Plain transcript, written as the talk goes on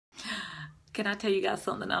Can I tell you guys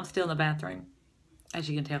something? I'm still in the bathroom, as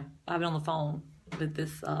you can tell. I've been on the phone with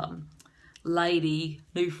this lady,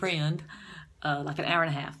 new friend, like an hour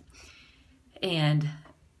and a half. And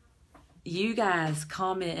you guys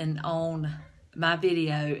commenting on my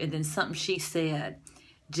video, and then something she said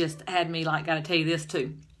just had me like, gotta tell you this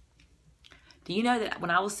too. Do you know that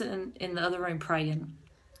when I was sitting in the other room praying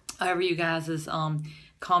over you guys'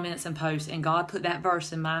 comments and posts, and God put that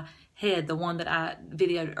verse in my head, the one that I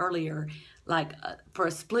videoed earlier, like for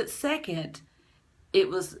a split second, it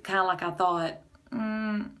was kind of like I thought,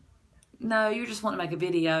 no, you just want to make a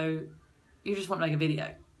video. You just want to make a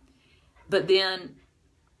video. But then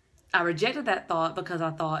I rejected that thought because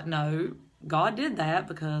I thought, no, God did that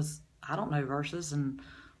because I don't know verses. And,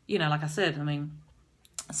 you know, like I said, I mean,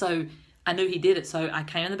 so I knew he did it. So I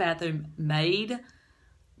came in the bathroom, made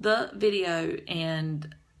the video,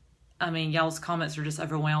 and I mean, y'all's comments are just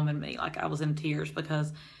overwhelming me. Like I was in tears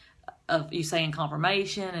because of you saying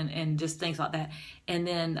confirmation and just things like that. And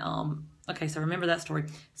then, okay, so remember that story.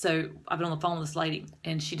 So I've been on the phone with this lady,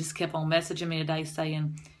 and she just kept on messaging me today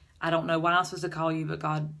saying, I don't know why I'm supposed to call you, but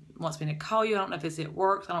God wants me to call you. I don't know if it's at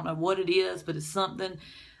work. I don't know what it is, but it's something.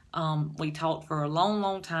 We talked for a long,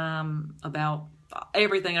 long time about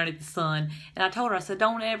everything underneath the sun. And I told her, I said,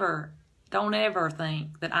 don't ever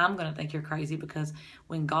think that I'm going to think you're crazy, because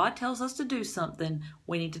when God tells us to do something,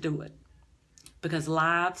 we need to do it. Because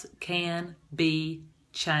lives can be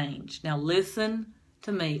changed. Now listen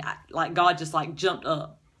to me. Like God just like jumped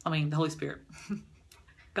up. I mean, the Holy Spirit.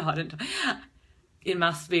 God in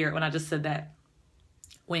my spirit when I just said that.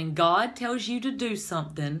 When God tells you to do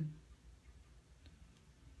something,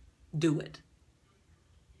 do it.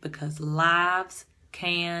 Because lives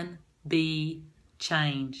can be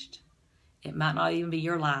changed. It might not even be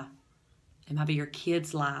your life. It might be your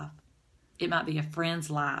kid's life. It might be a friend's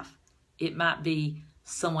life. It might be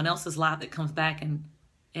someone else's life that comes back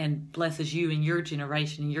and blesses you and your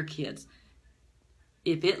generation and your kids.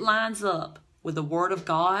 If it lines up with the Word of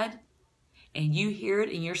God and you hear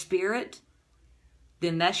it in your spirit,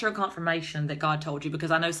 then that's your confirmation that God told you.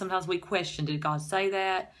 Because I know sometimes we question, did God say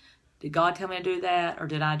that? Did God tell me to do that? Or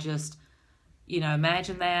did I just,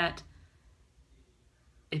 imagine that?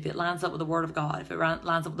 If it lines up with the Word of God, if it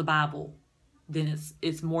lines up with the Bible, then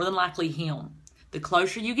it's more than likely Him. The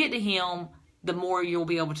closer you get to Him, the more you'll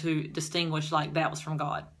be able to distinguish, like, that was from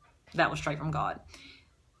God. That was straight from God.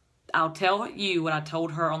 I'll tell you what I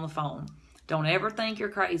told her on the phone. Don't ever think you're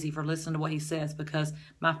crazy for listening to what He says, because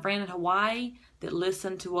my friend in Hawaii that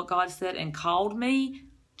listened to what God said and called me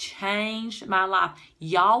changed my life.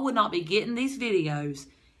 Y'all would not be getting these videos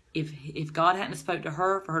if God hadn't spoke to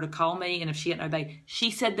her, for her to call me, and if she hadn't obeyed.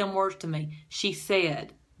 She said them words to me. She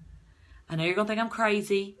said, I know you're going to think I'm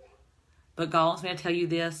crazy, but God wants me to tell you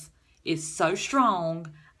this. It's so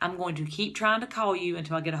strong, I'm going to keep trying to call you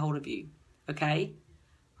until I get a hold of you. Okay?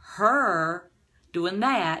 Her doing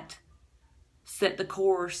that set the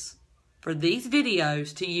course for these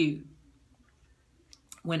videos to you.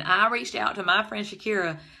 When I reached out to my friend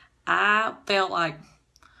Shakira, I felt like,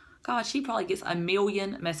 God, she probably gets 1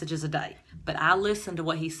 million messages a day. But I listened to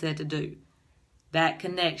what He said to do. That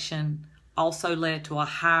connection also led to a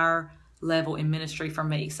higher level in ministry for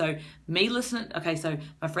me. So me listening, okay, so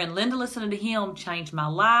my friend Linda listening to him changed my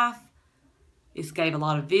life. It gave a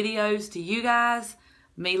lot of videos to you guys.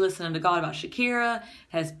 Me listening to God about Shakira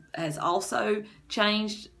has also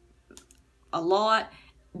changed a lot.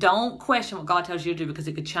 Don't question what God tells you to do, because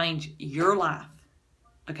it could change your life.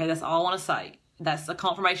 Okay, that's all I want to say. That's a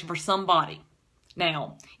confirmation for somebody.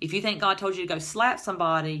 Now, if you think God told you to go slap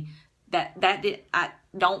somebody,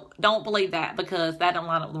 don't believe that, because that don't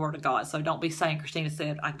line up with the Word of God. So don't be saying Christina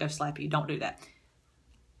said I can go slap you. Don't do that.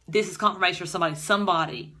 This is confirmation for somebody.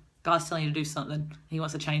 Somebody, God's telling you to do something. He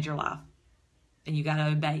wants to change your life. And you got to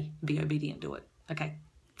obey. Be obedient to it. Okay?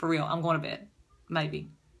 For real. I'm going to bed. Maybe.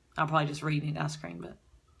 I'll probably just read and eat ice cream, but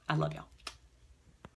I love y'all.